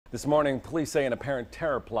This morning, police say an apparent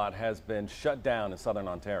terror plot has been shut down in southern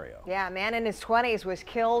Ontario. Yeah, a man in his 20s was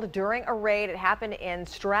killed during a raid. It happened in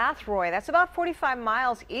Strathroy. That's about 45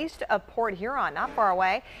 miles east of Port Huron, not far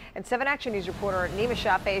away. And 7 Action News reporter Nima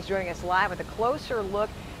Shafe is joining us live with a closer look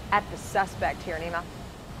at the suspect here. Nima.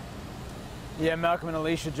 Yeah, Malcolm and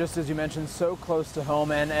Alicia, just as you mentioned, so close to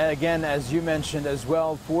home. And again, as you mentioned as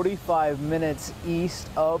well, 45 minutes east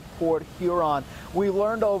of Port Huron. We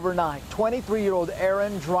learned overnight 23-year-old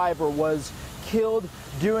Aaron Driver was killed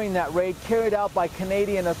during that raid carried out by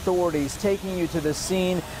Canadian authorities. Taking you to the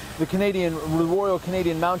scene, the Royal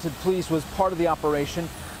Canadian Mounted Police was part of the operation.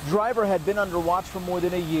 Driver had been under watch for more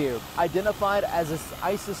than a year. Identified as an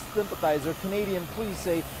ISIS sympathizer, Canadian police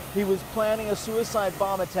say he was planning a suicide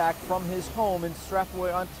bomb attack from his home in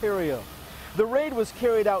Strathroy, Ontario. The raid was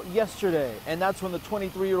carried out yesterday, and that's when the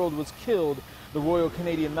 23-year-old was killed. The Royal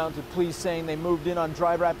Canadian Mounted Police saying they moved in on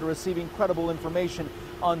Driver after receiving credible information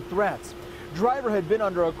on threats. Driver had been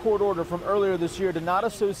under a court order from earlier this year to not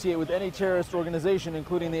associate with any terrorist organization,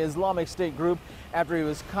 including the Islamic State group, after he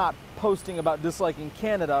was caught posting about disliking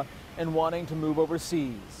Canada and wanting to move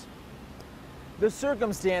overseas. The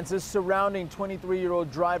circumstances surrounding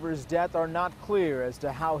 23-year-old Driver's death are not clear as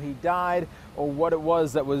to how he died or what it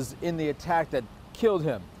was that was in the attack that killed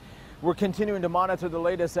him. We're continuing to monitor the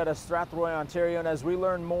latest out of Strathroy, Ontario, and as we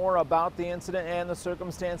learn more about the incident and the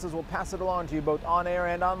circumstances, we'll pass it along to you both on air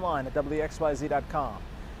and online at WXYZ.com.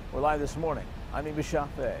 We're live this morning. I'm Nima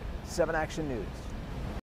Shafe, 7 Action News.